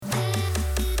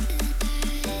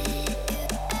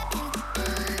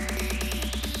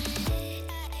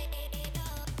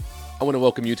I want to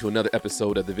welcome you to another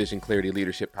episode of the Vision Clarity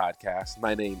Leadership Podcast.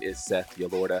 My name is Seth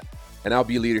Yalorda, and I'll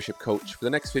be a leadership coach for the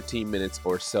next 15 minutes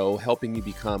or so, helping you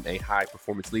become a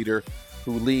high-performance leader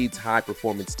who leads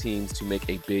high-performance teams to make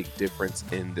a big difference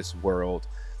in this world.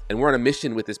 And we're on a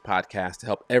mission with this podcast to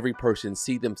help every person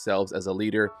see themselves as a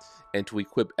leader and to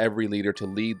equip every leader to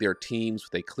lead their teams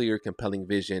with a clear, compelling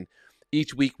vision.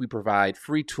 Each week, we provide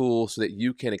free tools so that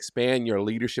you can expand your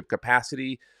leadership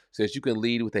capacity so that you can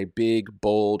lead with a big,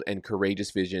 bold, and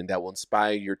courageous vision that will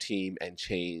inspire your team and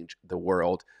change the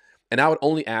world. And I would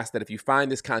only ask that if you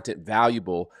find this content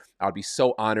valuable, I would be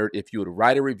so honored if you would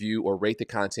write a review or rate the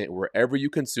content wherever you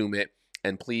consume it.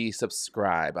 And please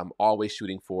subscribe. I'm always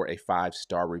shooting for a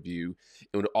 5-star review.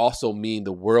 It would also mean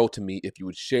the world to me if you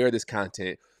would share this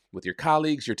content with your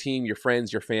colleagues, your team, your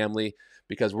friends, your family,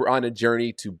 because we're on a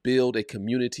journey to build a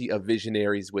community of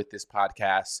visionaries with this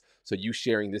podcast. So you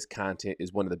sharing this content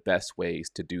is one of the best ways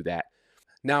to do that.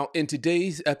 Now, in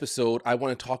today's episode, I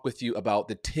want to talk with you about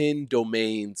the 10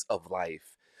 domains of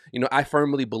life. I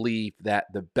firmly believe that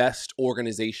the best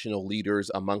organizational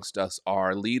leaders amongst us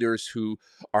are leaders who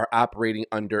are operating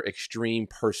under extreme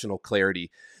personal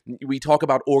clarity. We talk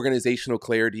about organizational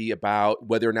clarity, about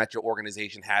whether or not your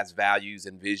organization has values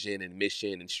and vision and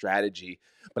mission and strategy.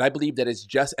 But I believe that it's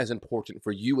just as important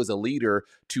for you as a leader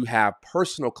to have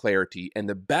personal clarity. And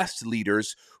the best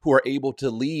leaders who are able to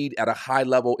lead at a high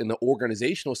level in the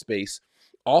organizational space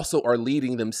also are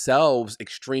leading themselves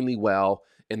extremely well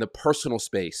in the personal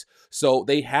space. So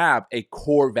they have a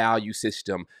core value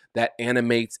system that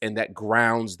animates and that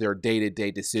grounds their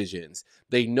day-to-day decisions.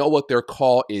 They know what their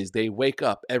call is. They wake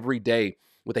up every day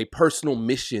with a personal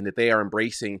mission that they are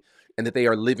embracing and that they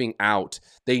are living out.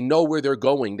 They know where they're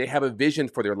going. They have a vision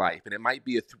for their life, and it might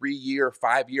be a 3-year,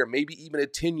 5-year, maybe even a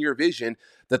 10-year vision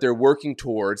that they're working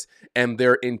towards, and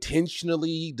they're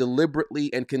intentionally,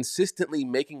 deliberately, and consistently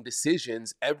making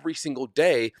decisions every single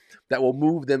day that will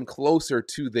move them closer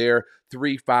to their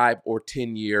 3, 5, or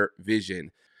 10-year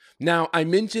vision. Now, I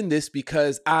mention this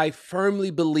because I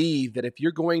firmly believe that if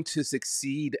you're going to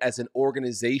succeed as an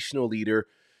organizational leader,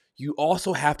 you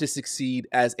also have to succeed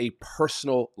as a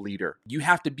personal leader. You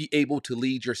have to be able to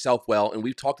lead yourself well, and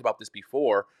we've talked about this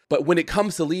before. But when it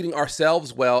comes to leading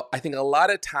ourselves well, I think a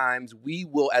lot of times we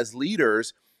will, as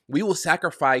leaders, we will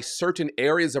sacrifice certain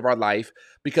areas of our life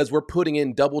because we're putting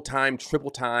in double time,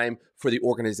 triple time for the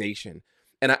organization.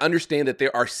 And I understand that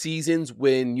there are seasons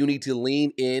when you need to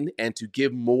lean in and to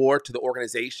give more to the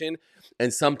organization.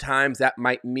 And sometimes that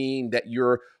might mean that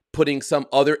you're putting some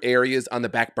other areas on the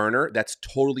back burner. That's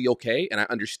totally okay, and I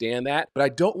understand that. But I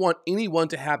don't want anyone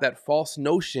to have that false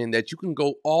notion that you can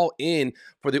go all in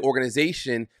for the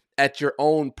organization at your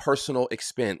own personal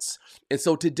expense. And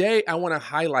so today I want to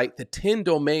highlight the 10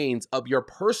 domains of your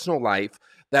personal life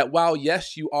that while,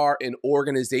 yes, you are an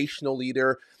organizational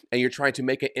leader and you're trying to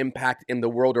make an impact in the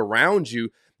world around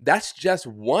you, that's just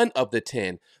one of the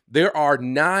 10. There are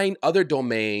 9 other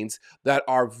domains that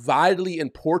are vitally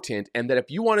important, and that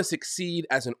if you want to succeed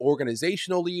as an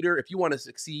organizational leader, if you want to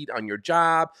succeed on your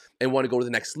job and want to go to the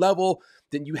next level,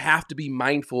 then you have to be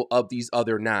mindful of these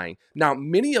other 9. Now,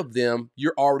 many of them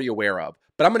you're already aware of,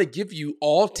 but I'm going to give you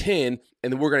all 10,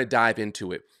 and then we're going to dive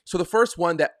into it. So the first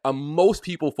one that most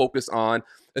people focus on,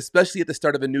 especially at the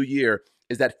start of a new year,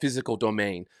 is that physical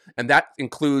domain. And that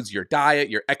includes your diet,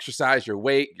 your exercise, your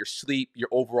weight, your sleep, your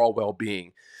overall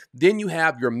well-being. Then you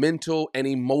have your mental and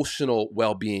emotional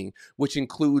well-being, which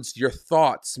includes your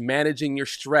thoughts, managing your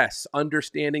stress,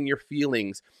 understanding your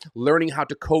feelings, learning how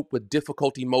to cope with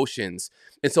difficult emotions.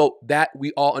 And so that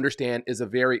we all understand is a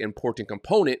very important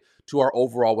component to our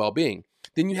overall well-being.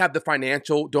 Then you have the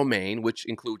financial domain, which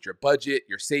includes your budget,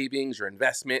 your savings, your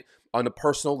investment on a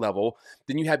personal level.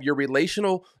 Then you have your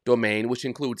relational domain, which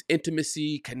includes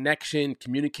intimacy, connection,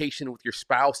 communication with your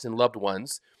spouse and loved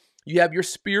ones. You have your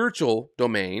spiritual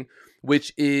domain,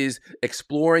 which is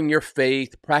exploring your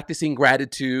faith, practicing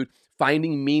gratitude,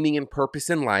 finding meaning and purpose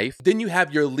in life. Then you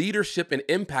have your leadership and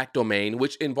impact domain,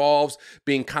 which involves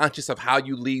being conscious of how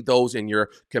you lead those in your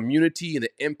community and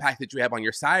the impact that you have on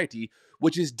your society,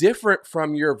 which is different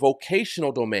from your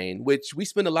vocational domain, which we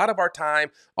spend a lot of our time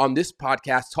on this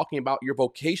podcast talking about your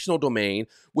vocational domain,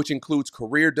 which includes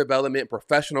career development,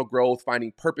 professional growth,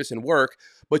 finding purpose in work.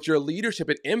 But your leadership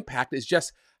and impact is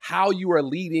just how you are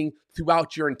leading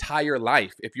throughout your entire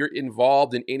life, if you're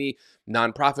involved in any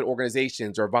nonprofit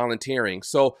organizations or volunteering.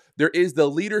 So there is the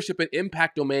leadership and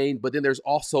impact domain, but then there's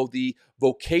also the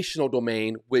vocational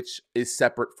domain, which is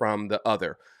separate from the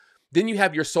other. Then you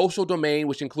have your social domain,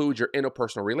 which includes your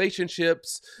interpersonal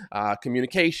relationships,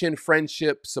 communication,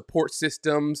 friendship, support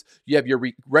systems. You have your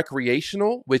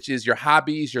recreational, which is your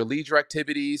hobbies, your leisure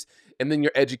activities. and then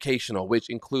your educational, which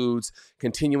includes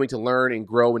continuing to learn and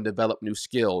grow and develop new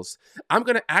skills. I'm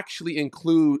going to actually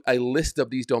include a list of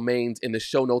these domains in the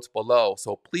show notes below.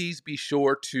 So please be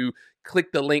sure to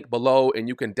click the link below and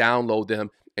you can download them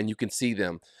and you can see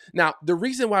them. Now, the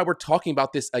reason why we're talking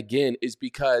about this again is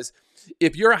because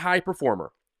if you're a high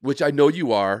performer, which I know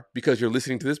you are because you're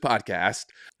listening to this podcast,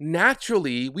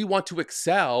 naturally, we want to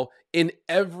excel in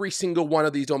every single one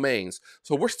of these domains.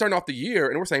 So we're starting off the year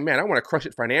and we're saying, man, I want to crush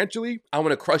it financially. I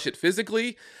want to crush it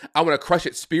physically. I want to crush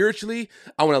it spiritually.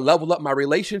 I want to level up my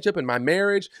relationship and my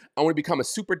marriage. I want to become a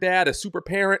super dad, a super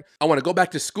parent. I want to go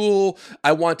back to school.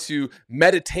 I want to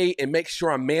meditate and make sure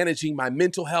I'm managing my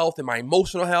mental health and my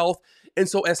emotional health. And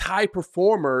so as high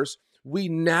performers, we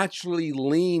naturally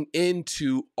lean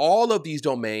into all of these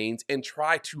domains and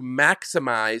try to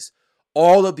maximize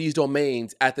all of these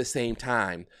domains at the same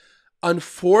time.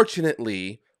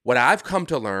 Unfortunately, what I've come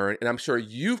to learn, and I'm sure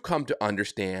you've come to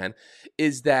understand,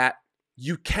 is that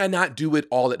you cannot do it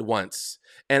all at once.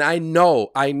 And I know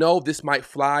this might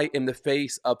fly in the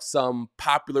face of some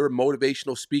popular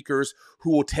motivational speakers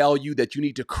who will tell you that you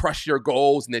need to crush your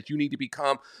goals and that you need to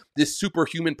become this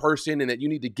superhuman person and that you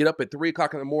need to get up at 3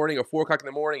 o'clock in the morning or 4 o'clock in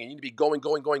the morning and you need to be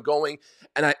going.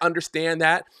 And I understand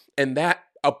that. And that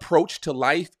approach to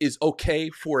life is okay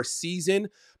for a season,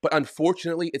 but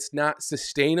unfortunately, it's not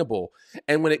sustainable.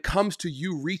 And when it comes to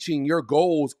you reaching your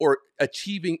goals or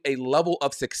achieving a level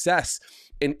of success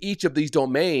in each of these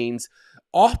domains,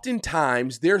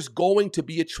 oftentimes there's going to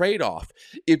be a trade-off.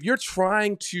 If you're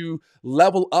trying to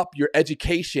level up your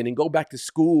education and go back to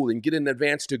school and get an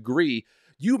advanced degree,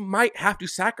 you might have to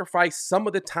sacrifice some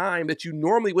of the time that you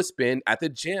normally would spend at the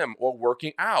gym or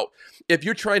working out. If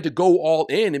you're trying to go all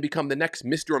in and become the next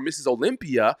Mr. or Mrs.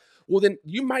 Olympia, well, then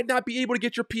you might not be able to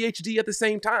get your PhD at the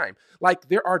same time. Like,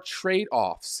 there are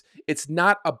trade-offs. It's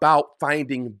not about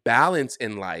finding balance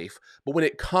in life, but when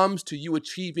it comes to you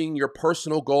achieving your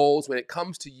personal goals, when it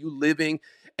comes to you living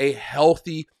a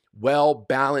healthy,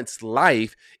 well-balanced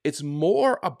life, it's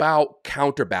more about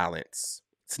counterbalance.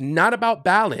 It's not about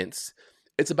balance.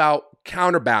 It's about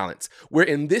counterbalance, where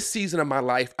in this season of my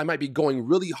life, I might be going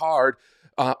really hard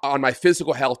on my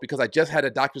physical health because I just had a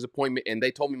doctor's appointment and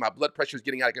they told me my blood pressure is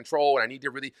getting out of control and I need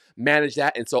to really manage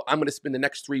that. And so I'm going to spend the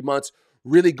next 3 months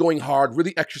really going hard,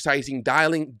 really exercising,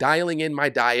 dialing in my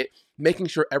diet, making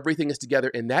sure everything is together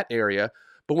in that area.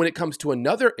 But when it comes to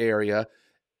another area,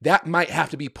 that might have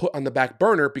to be put on the back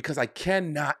burner because I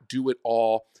cannot do it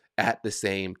all at the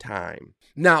same time.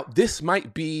 Now, this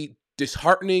might be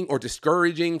disheartening or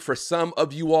discouraging for some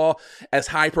of you all as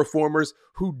high performers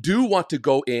who do want to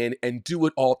go in and do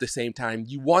it all at the same time.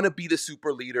 You want to be the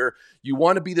super leader. You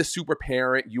want to be the super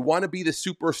parent. You want to be the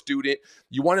super student.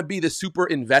 You want to be the super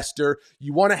investor.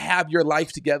 You want to have your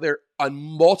life together on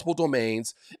multiple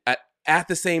domains at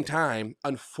the same time.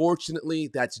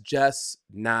 Unfortunately, that's just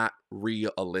not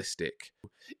realistic.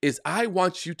 I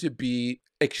want you to be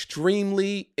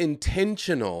extremely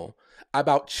intentional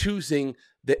about choosing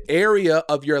the area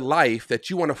of your life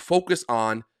that you want to focus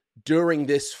on during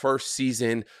this first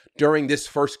season, during this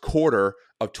first quarter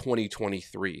of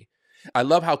 2023. I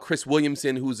love how Chris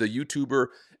Williamson, who's a YouTuber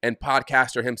and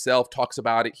podcaster himself, talks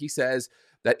about it. He says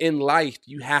that in life,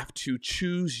 you have to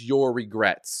choose your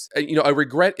regrets. A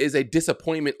regret is a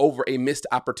disappointment over a missed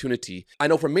opportunity. I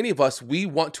know for many of us, we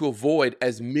want to avoid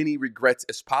as many regrets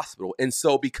as possible. And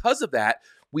so because of that,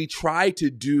 we try to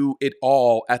do it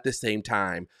all at the same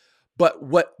time. But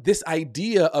what this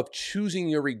idea of choosing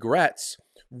your regrets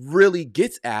really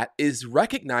gets at is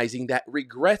recognizing that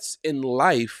regrets in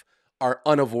life are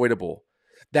unavoidable.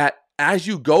 That as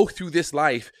you go through this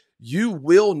life, you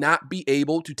will not be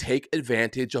able to take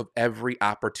advantage of every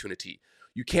opportunity.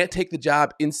 You can't take the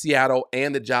job in Seattle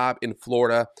and the job in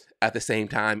Florida at the same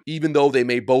time, even though they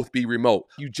may both be remote.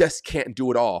 You just can't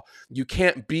do it all. You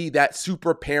can't be that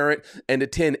super parent and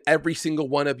attend every single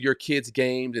one of your kids'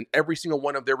 games and every single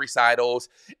one of their recitals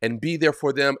and be there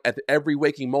for them at every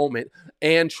waking moment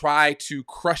and try to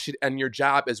crush it in your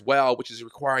job as well, which is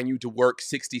requiring you to work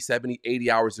 60, 70,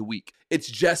 80 hours a week. It's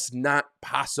just not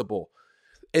possible.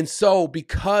 And so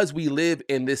because we live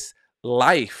in this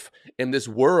life, in this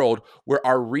world where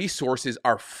our resources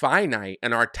are finite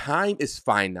and our time is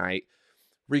finite,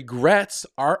 regrets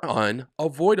are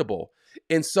unavoidable.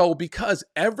 And so because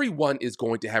everyone is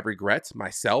going to have regrets,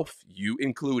 myself, you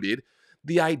included,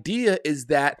 the idea is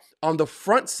that on the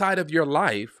front side of your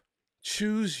life,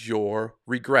 choose your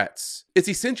regrets. It's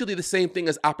essentially the same thing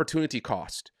as opportunity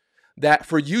cost. That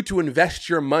for you to invest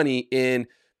your money in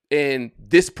in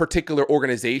this particular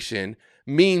organization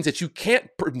means that you can't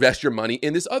invest your money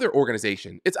in this other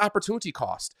organization. It's opportunity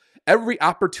cost. Every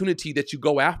opportunity that you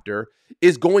go after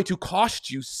is going to cost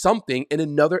you something in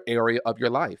another area of your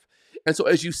life. And so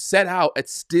as you set out at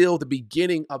still the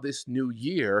beginning of this new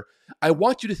year, I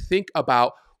want you to think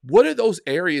about, what are those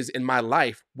areas in my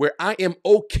life where I am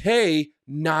okay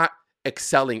not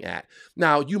excelling at?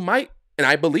 Now, you might, and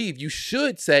I believe you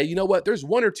should say, you know what, there's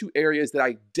one or two areas that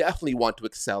I definitely want to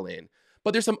excel in.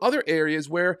 But there's some other areas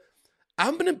where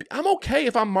I'm okay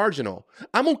if I'm marginal.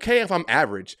 I'm okay if I'm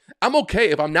average. I'm okay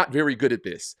if I'm not very good at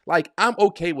this. Like, I'm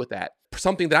okay with that.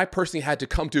 Something that I personally had to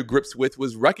come to grips with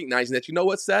was recognizing that, you know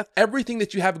what, Seth, everything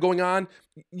that you have going on,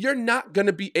 you're not going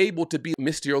to be able to be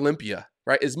Mr. Olympia,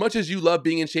 right? As much as you love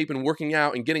being in shape and working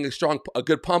out and getting a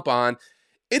good pump on,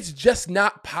 it's just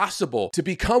not possible to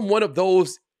become one of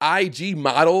those IG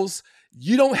models.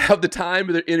 You don't have the time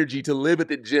or the energy to live at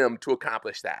the gym to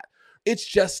accomplish that. It's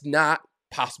just not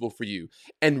possible for you.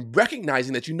 And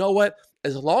recognizing that, you know what,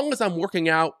 as long as I'm working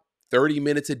out 30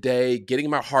 minutes a day, getting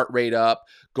my heart rate up,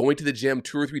 going to the gym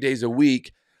 2 or 3 days a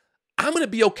week, I'm going to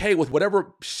be okay with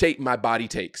whatever shape my body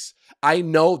takes. I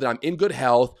know that I'm in good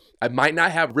health. I might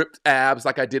not have ripped abs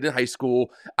like I did in high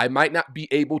school. I might not be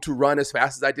able to run as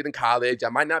fast as I did in college. I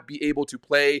might not be able to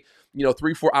play,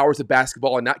 3-4 hours of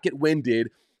basketball and not get winded.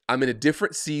 I'm in a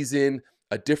different season,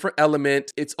 a different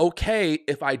element. It's okay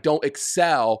if I don't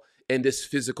excel in this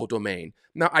physical domain.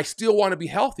 Now, I still want to be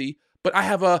healthy, but I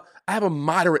have a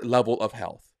moderate level of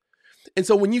health. And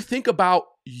so when you think about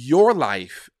your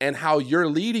life and how you're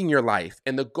leading your life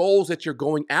and the goals that you're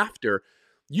going after,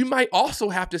 you might also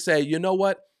have to say, you know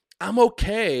what? I'm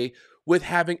okay with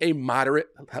having a moderate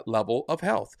level of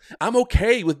health. I'm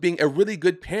okay with being a really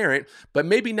good parent, but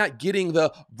maybe not getting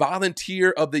the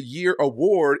Volunteer of the Year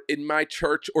award in my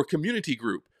church or community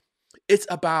group. It's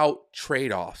about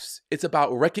trade-offs. It's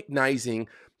about recognizing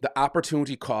the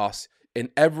opportunity costs in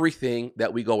everything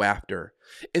that we go after.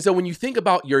 And so when you think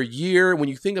about your year, when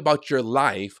you think about your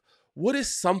life, what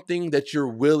is something that you're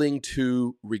willing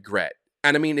to regret?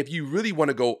 And I mean, if you really want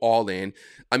to go all in,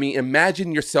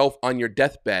 imagine yourself on your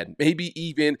deathbed, maybe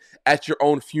even at your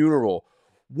own funeral.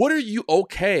 What are you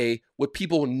okay with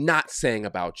people not saying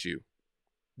about you?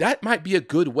 That might be a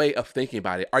good way of thinking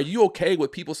about it. Are you okay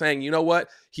with people saying, you know what,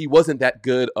 he wasn't that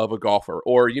good of a golfer?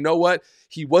 Or you know what,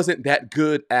 he wasn't that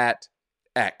good at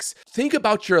X. Think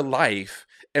about your life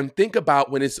and think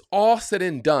about, when it's all said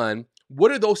and done,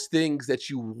 what are those things that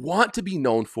you want to be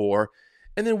known for?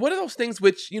 And then what are those things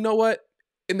which, you know what,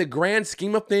 in the grand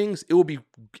scheme of things, it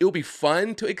will be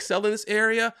fun to excel in this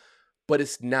area, but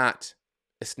it's not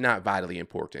vitally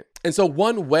important. And so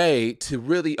one way to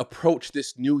really approach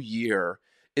this new year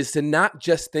is to not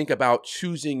just think about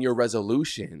choosing your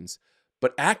resolutions,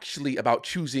 but actually about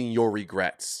choosing your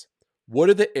regrets. What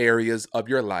are the areas of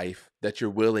your life that you're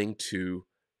willing to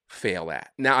fail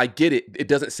at? Now, I get it. It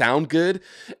doesn't sound good.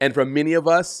 And for many of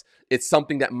us, it's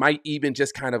something that might even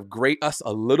just kind of grate us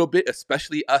a little bit,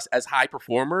 especially us as high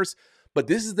performers. But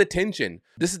this is the tension.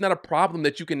 This is not a problem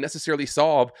that you can necessarily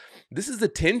solve. This is the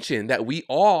tension that we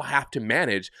all have to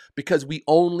manage because we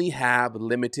only have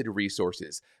limited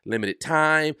resources, limited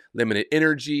time, limited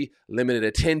energy, limited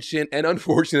attention, and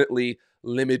unfortunately,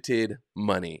 limited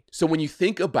money. So when you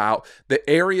think about the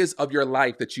areas of your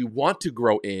life that you want to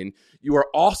grow in, you are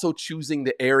also choosing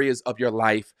the areas of your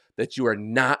life that you are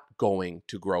not going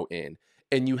to grow in.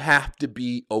 And you have to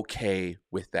be okay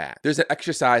with that. There's an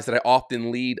exercise that I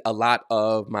often lead a lot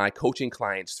of my coaching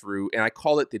clients through, and I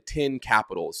call it the 10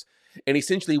 capitals. And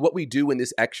essentially what we do in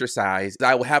this exercise is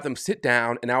I will have them sit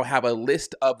down and I'll have a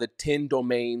list of the 10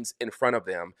 domains in front of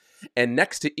them. And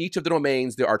next to each of the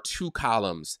domains, there are 2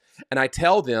 columns. And I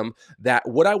tell them that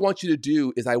what I want you to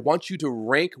do is I want you to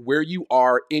rank where you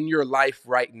are in your life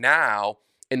right now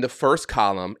in the first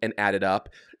column and add it up.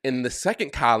 In the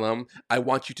second column, I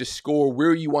want you to score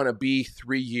where you want to be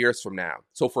 3 years from now.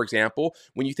 So for example,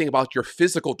 when you think about your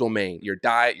physical domain, your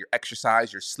diet, your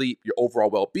exercise, your sleep, your overall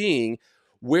well-being,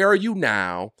 where are you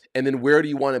now? And then where do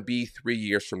you want to be 3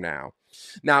 years from now?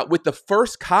 Now, with the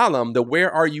first column, the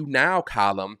where are you now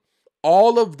column,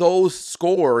 all of those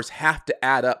scores have to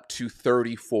add up to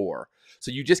 34.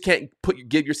 So you just can't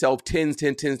give yourself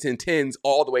 10s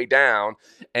all the way down,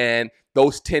 and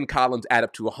those 10 columns add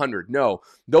up to 100. No,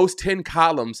 those 10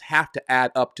 columns have to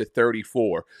add up to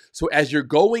 34. So as you're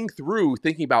going through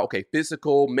thinking about, okay,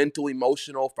 physical, mental,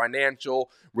 emotional, financial,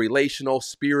 relational,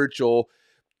 spiritual,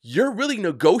 you're really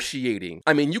negotiating.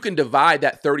 I mean, you can divide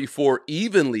that 34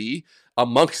 evenly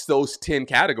amongst those 10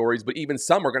 categories, but even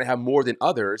some are going to have more than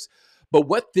others. But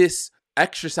what this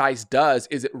exercise does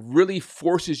is it really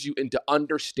forces you into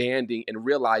understanding and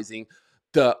realizing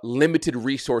the limited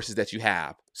resources that you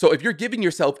have. So if you're giving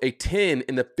yourself a 10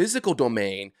 in the physical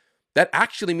domain, that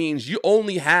actually means you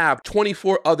only have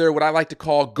 24 other, what I like to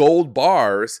call gold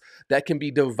bars, that can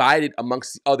be divided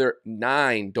amongst the other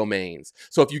 9 domains.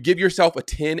 So if you give yourself a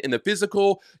 10 in the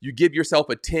physical, you give yourself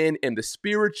a 10 in the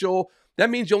spiritual, that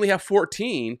means you only have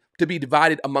 14 to be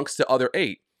divided amongst the other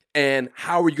 8. And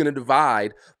how are you going to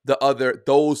divide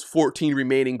those 14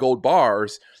 remaining gold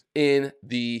bars in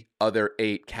the other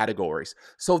 8 categories?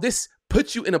 So this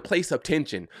puts you in a place of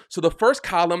tension. So the first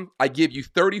column, I give you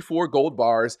 34 gold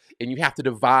bars, and you have to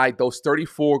divide those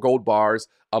 34 gold bars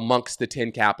amongst the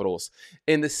 10 capitals.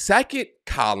 In the second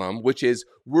column, which is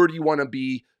where do you want to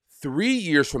be 3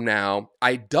 years from now,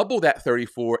 I double that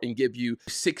 34 and give you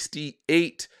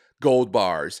 68 gold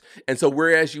bars. And so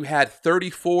whereas you had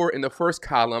 34 in the first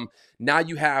column, now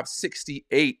you have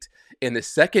 68 in the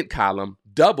second column,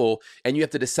 double, and you have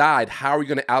to decide how are you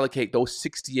going to allocate those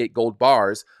 68 gold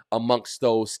bars amongst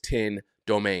those 10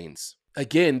 domains.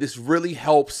 Again, this really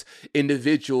helps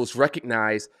individuals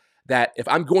recognize that if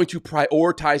I'm going to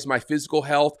prioritize my physical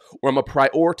health, or I'm going to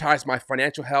prioritize my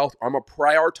financial health, or I'm going to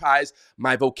prioritize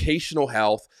my vocational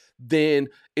health, then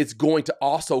it's going to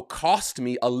also cost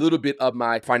me a little bit of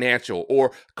my financial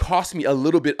or cost me a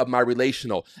little bit of my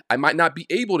relational. I might not be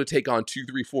able to take on 2,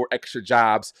 3, 4 extra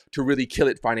jobs to really kill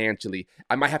it financially.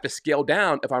 I might have to scale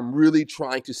down if I'm really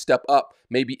trying to step up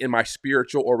maybe in my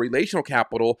spiritual or relational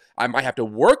capital. I might have to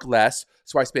work less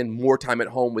so I spend more time at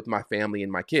home with my family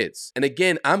and my kids. And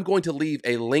again, I'm going to leave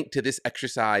a link to this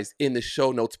exercise in the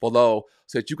show notes below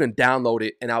so that you can download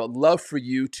it. And I would love for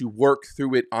you to work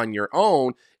through it on your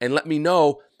own and let me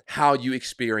know how you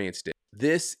experienced it.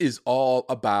 This is all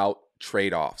about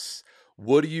trade-offs.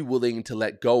 What are you willing to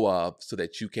let go of so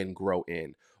that you can grow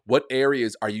in? What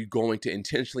areas are you going to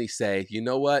intentionally say, you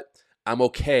know what? I'm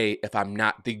okay if I'm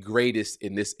not the greatest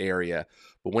in this area,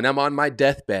 but when I'm on my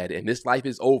deathbed and this life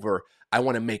is over, I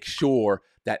want to make sure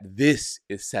that this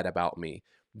is said about me.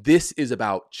 This is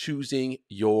about choosing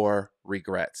your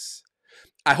regrets.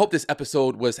 I hope this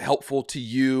episode was helpful to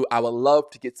you. I would love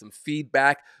to get some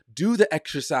feedback. Do the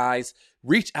exercise.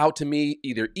 Reach out to me,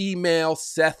 either email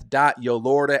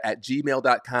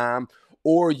seth.yolorda@gmail.com,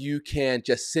 or you can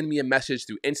just send me a message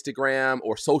through Instagram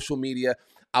or social media.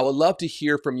 I would love to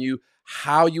hear from you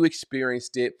how you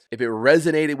experienced it, if it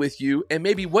resonated with you, and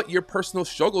maybe what your personal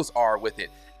struggles are with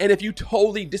it. And if you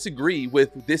totally disagree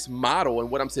with this model and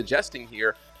what I'm suggesting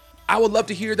here, I would love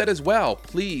to hear that as well.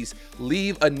 Please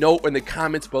leave a note in the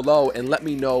comments below and let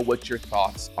me know what your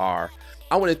thoughts are.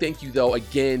 I want to thank you, though,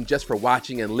 again, just for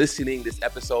watching and listening this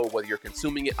episode, whether you're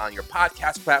consuming it on your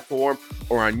podcast platform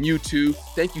or on YouTube.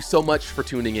 Thank you so much for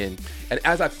tuning in. And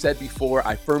as I've said before,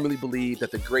 I firmly believe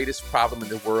that the greatest problem in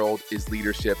the world is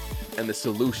leadership, and the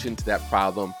solution to that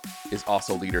problem is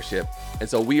also leadership. And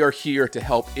so we are here to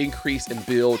help increase and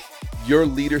build your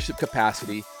leadership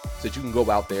capacity so that you can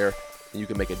go out there and you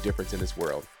can make a difference in this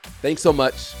world. Thanks so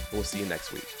much, and we'll see you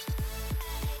next week.